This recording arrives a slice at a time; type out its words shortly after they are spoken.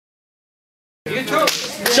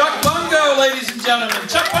Chuck Bungo, ladies and gentlemen.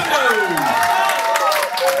 Chuck Bungo.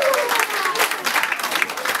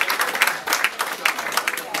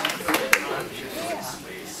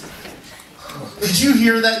 Did you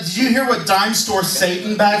hear that? Did you hear what Dime Store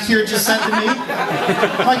Satan back here just said to me?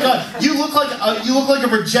 My God, you look like a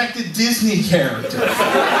rejected Disney character.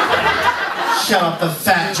 Shut up, the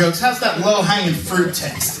fat jokes. How's that low-hanging fruit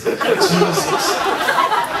taste? Jesus.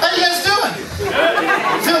 How you guys doing?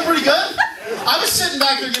 Feeling pretty good? I was sitting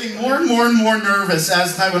back there getting more and more nervous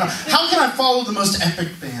as the night went on. How can I follow the most epic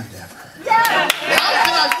band ever? How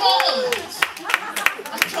can I follow it?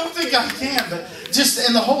 I don't think I can, but just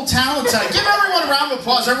in the whole talent side. Give everyone a round of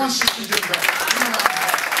applause. Everyone's just been doing great.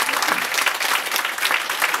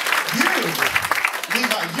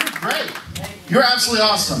 Levi, you're great. You're absolutely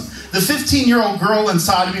awesome. The 15-year-old girl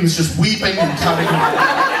inside of me was just weeping and cutting me.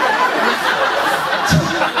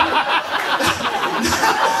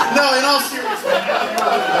 No, in all seriousness.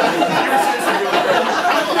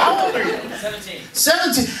 How old are you? 17.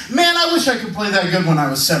 17. Man, I wish I could play that good when I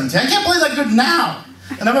was 17. I can't play that good now.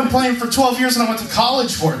 And I've been playing for 12 years and I went to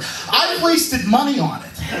college for it. I wasted money on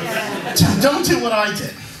it. Don't do what I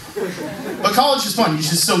did. But college is fun. You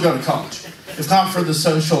should still go to college. If not for the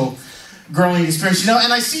social growing experience. You know,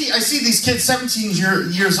 and I see these kids 17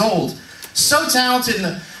 years old, so talented,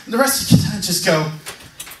 and the rest of the kids just go,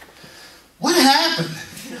 what happened?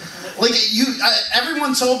 Like,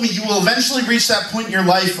 everyone told me you will eventually reach that point in your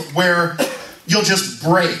life where you'll just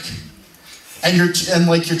break. And your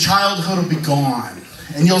childhood will be gone.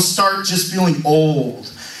 And you'll start just feeling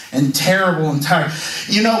old and terrible and tired.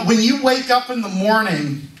 You know, when you wake up in the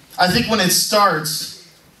morning, I think when it starts...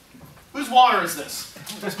 Whose water is this?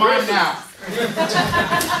 It's mine now.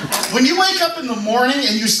 When you wake up in the morning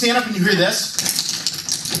and you stand up and you hear this,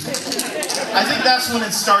 I think that's when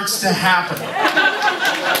it starts to happen.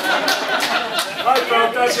 I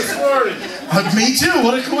thought that's a story. Me too,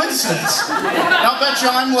 what a coincidence. I'll bet you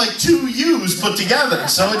I'm like two U's put together,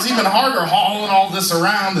 so it's even harder hauling all this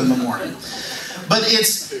around in the morning. But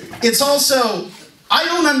it's also, I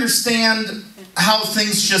don't understand how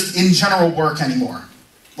things just in general work anymore.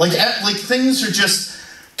 Like things are just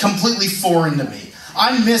completely foreign to me.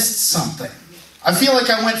 I missed something. I feel like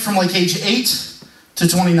I went from like age 8 to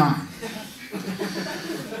 29.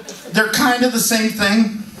 They're kind of the same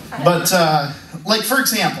thing, but like for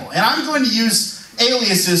example, and I'm going to use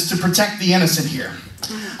aliases to protect the innocent here.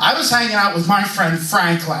 I was hanging out with my friend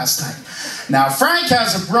Frank last night. Now Frank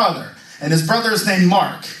has a brother, and his brother is named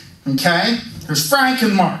Mark, okay? There's Frank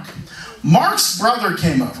and Mark. Mark's brother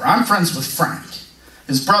came over. I'm friends with Frank.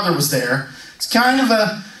 His brother was there. It's kind of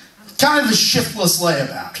a shiftless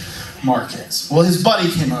layabout, Mark is. Well, his buddy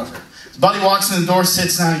came over. His buddy walks in the door,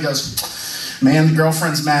 sits down, and he goes, man, the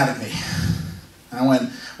girlfriend's mad at me.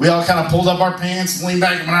 And we all kind of pulled up our pants and leaned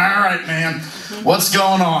back and went, all right, man, what's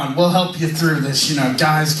going on? We'll help you through this, you know,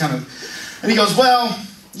 guys kind of. And he goes, well,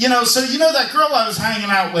 you know, so you know that girl I was hanging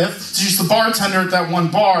out with? She's the bartender at that one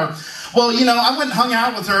bar. Well, you know, I went and hung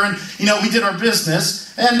out with her and, you know, we did our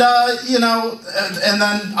business. And, you know, and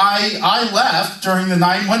then I left during the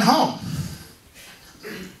night and went home.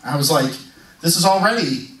 I was like, this is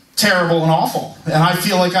already terrible and awful. And I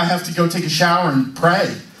feel like I have to go take a shower and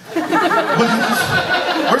pray.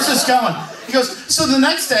 Where's this going? He goes, so the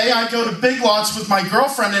next day I go to Big Lots with my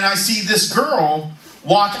girlfriend and I see this girl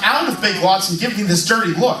walk out of Big Lots and give me this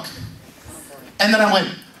dirty look. And then I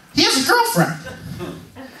went, he has a girlfriend.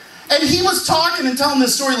 And he was talking and telling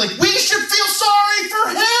this story like, we should feel sorry for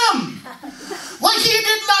him. Like he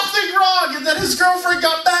did nothing wrong and then his girlfriend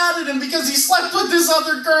got mad at him because he slept with this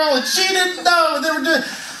other girl and she didn't know. And they were doing...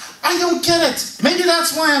 I don't get it. Maybe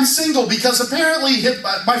that's why I'm single, because apparently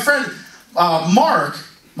my friend Mark,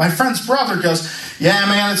 my friend's brother, goes, yeah,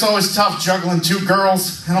 man, it's always tough juggling two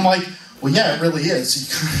girls. And I'm like, well, yeah, it really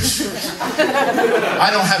is.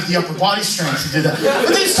 I don't have the upper body strength to do that.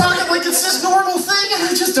 But he's talking like it's this normal thing, and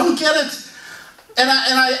I just don't get it. And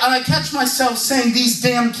I catch myself saying these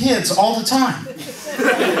damn kids all the time.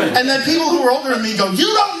 And then people who are older than me go, you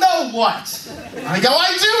don't know what? And I go,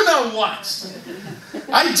 I do know what.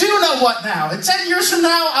 I do know what now. And 10 years from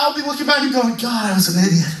now, I'll be looking back and going, God, I was an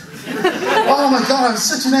idiot. Oh my God, I was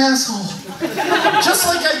such an asshole. Just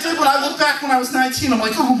like I did when I look back when I was 19. I'm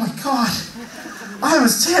like, oh my God, I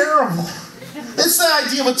was terrible. It's the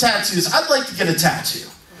idea with tattoos. I'd like to get a tattoo.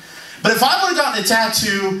 But if I would have gotten a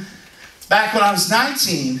tattoo back when I was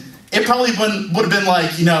 19, it probably would have been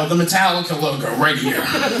like, you know, the Metallica logo right here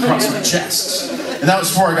across my chest. And that was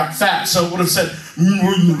before I got fat, so it would have said,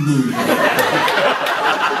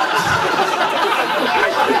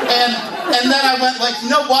 and then I went like, you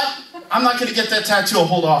know what? I'm not going to get that tattoo, I'll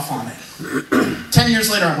hold off on it. 10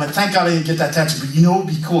 years later, I went, thank God I didn't get that tattoo, but you know what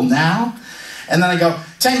would be cool now? And then I go,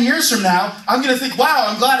 10 years from now, I'm going to think, wow,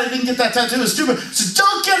 I'm glad I didn't get that tattoo, it's stupid. So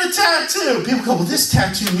don't get a tattoo. People go, well, this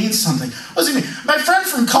tattoo means something. What does it mean? My friend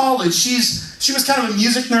from college, she was kind of a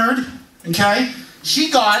music nerd, okay?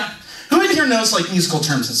 She got, who in here knows like musical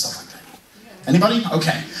terms and stuff like that? Anybody?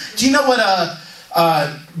 Okay. Do you know what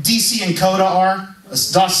DC and coda are? A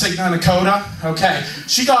DOS sigma and a coda? Okay.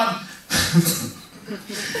 She got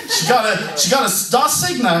a DOS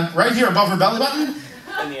sigma right here above her belly button,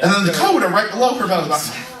 and then the coda right below her belly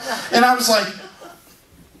button. And I was like,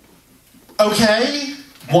 okay,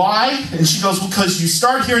 why? And she goes, well, because you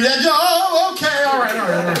start hearing that, oh, okay, all right.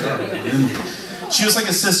 And she was like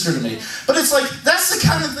a sister to me. But it's like, that's the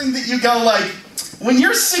kind of thing that you go like, when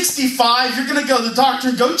you're 65, you're going to go to the doctor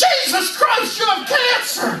and go, Jesus Christ, you have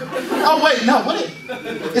cancer! Oh, wait, no,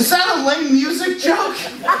 is that a lame music joke?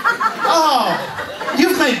 Oh,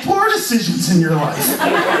 you've made poor decisions in your life.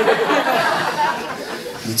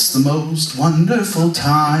 It's the most wonderful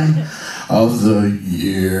time of the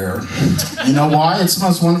year. You know why it's the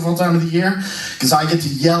most wonderful time of the year? Because I get to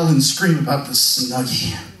yell and scream about the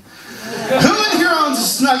Snuggie. Who in here owns a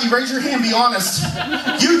Snuggie? Raise your hand, be honest.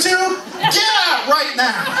 You two? Get out right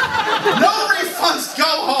now. No refunds, go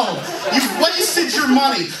home. You've wasted your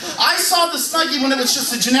money. I saw the Snuggie when it was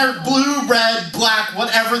just a generic blue, red, black,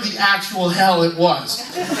 whatever the actual hell it was.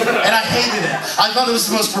 And I hated it. I thought it was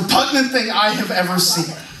the most repugnant thing I have ever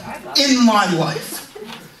seen in my life.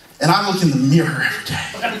 And I look in the mirror every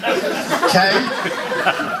day. Okay?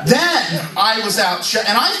 Then I was out,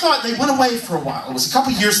 and I thought they went away for a while. It was a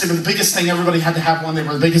couple years, they were the biggest thing, everybody had to have one, they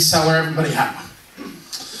were the biggest seller, everybody had one.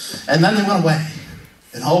 And then they went away.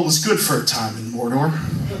 And all was good for a time in Mordor.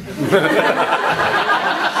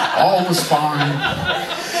 All was fine.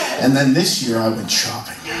 And then this year I went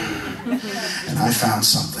shopping. And I found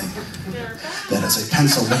something that as a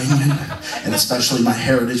Pennsylvanian, and especially my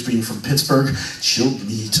heritage being from Pittsburgh, chilled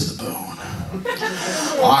me to the bone.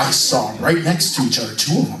 I saw right next to each other,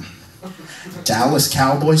 two of them. Dallas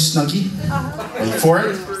Cowboy Snuggie. Wait for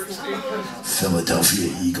it.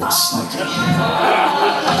 Philadelphia Eagles Snuggie.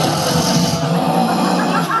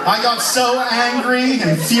 I got so angry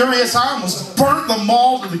and furious, I almost burnt the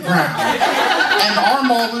mall to the ground. And our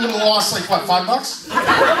mall, we would have lost like, what, $5?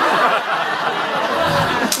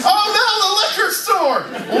 Oh no, the liquor store!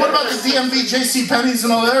 Well, what about the DMV, JCPenney's,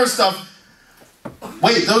 and all their stuff?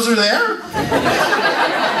 Wait, those are there?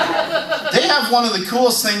 They have one of the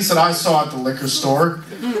coolest things that I saw at the liquor store.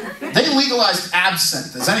 They legalized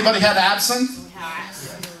absinthe. Has anybody had absinthe?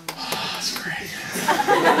 Oh, that's great.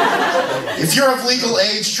 If you're of legal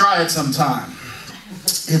age, try it sometime.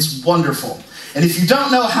 It's wonderful. And if you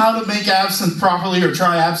don't know how to make absinthe properly or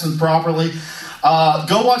try absinthe properly,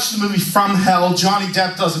 go watch the movie From Hell. Johnny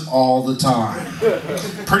Depp does it all the time.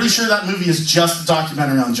 Pretty sure that movie is just a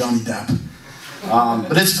documentary on Johnny Depp.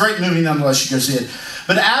 But it's a great movie nonetheless, you go see it.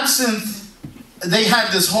 But absinthe, they had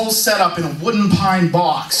this whole setup in a wooden pine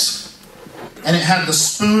box. And it had the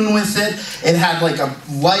spoon with it. It had like a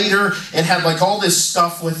lighter. It had like all this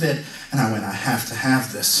stuff with it. And I went, I have to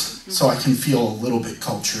have this so I can feel a little bit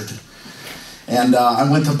cultured. And I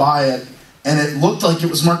went to buy it. And it looked like it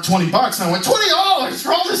was marked $20. And I went, $20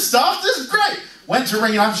 for all this stuff? This is great. Went to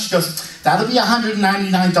ring it up. She goes, that'll be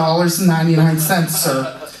 $199.99,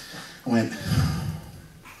 sir. I went,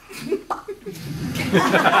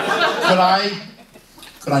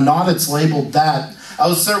 could I not? It's labeled that.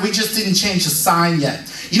 Oh, sir, we just didn't change the sign yet.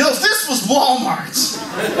 You know, if this was Walmart.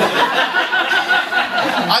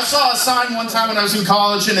 I saw a sign one time when I was in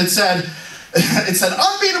college, and it said,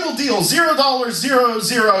 unbeatable deal,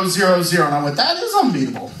 $0, and I went, that is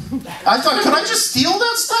unbeatable. I thought, could I just steal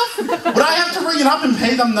that stuff? Would I have to ring it up and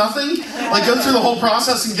pay them nothing? Like go through the whole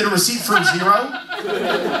process and get a receipt for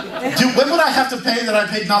 $0? When would I have to pay that I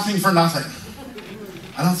paid nothing for nothing?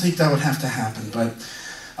 I don't think that would have to happen, but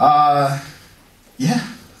yeah,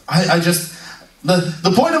 I just,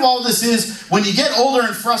 the point of all this is, when you get older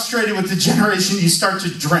and frustrated with the generation, you start to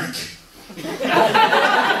drink.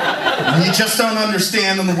 And you just don't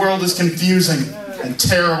understand, and the world is confusing and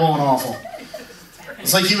terrible and awful.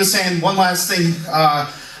 It's like he was saying, one last thing,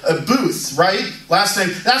 Booth, right? Last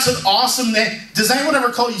name, that's an awesome name. Does anyone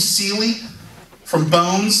ever call you Seeley from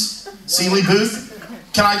Bones? Seeley Booth?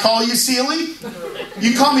 Can I call you Seeley?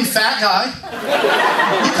 You can call me Fat Guy.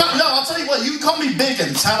 No, I'll tell you what, you can call me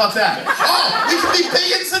Biggins. How about that? Oh, we can be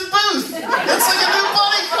Biggins and Booth. It's like a new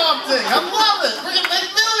buddy cop thing. I love it. We're going to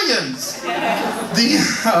make millions.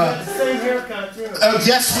 Same haircut, too. Oh,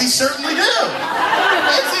 yes, we certainly do.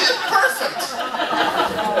 It's perfect.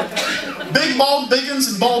 Big Bald Biggins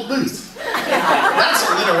and Bald Booth.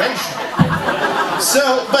 alliteration.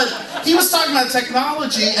 So, but he was talking about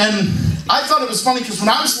technology, and I thought it was funny because when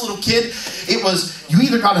I was a little kid, it was, you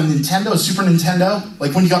either got a Nintendo, a Super Nintendo,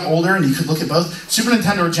 like when you got older and you could look at both, Super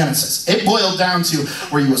Nintendo or Genesis. It boiled down to,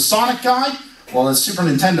 were you a Sonic guy? Well, it's Super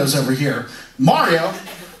Nintendo's over here. Mario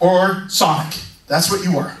or Sonic. That's what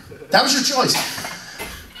you were. That was your choice.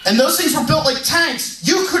 And those things were built like tanks.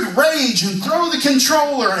 You could rage and throw the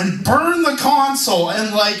controller and burn the console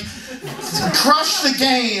and like crush the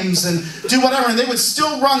games and do whatever, and they would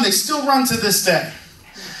still run. They still run to this day.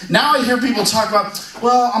 Now I hear people talk about,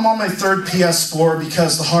 well, I'm on my third PS4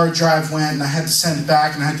 because the hard drive went and I had to send it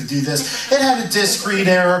back and I had to do this. It had a disk read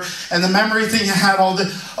error and the memory thing had all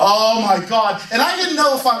the, oh my God. And I didn't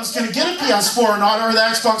know if I was going to get a PS4 or not, or the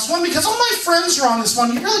Xbox One, because all my friends are on this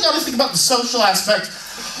one. You really got to think about the social aspect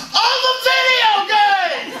of a video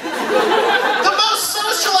game! The most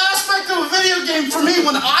social aspect of a video game for me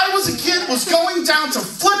when I was a kid was going down to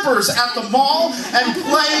Flippers at the mall and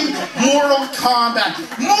playing Mortal Kombat.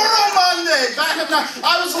 Mortal Monday! Back in the,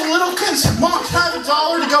 I was a little kid, said, Mom, can I have $1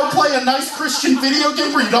 to go play a nice Christian video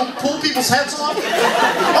game where you don't pull people's heads off?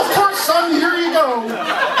 Of course, son, here you go.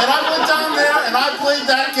 And I went down there and I played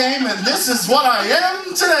that game, and this is what I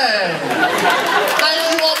am today.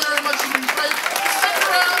 Thank you all very much.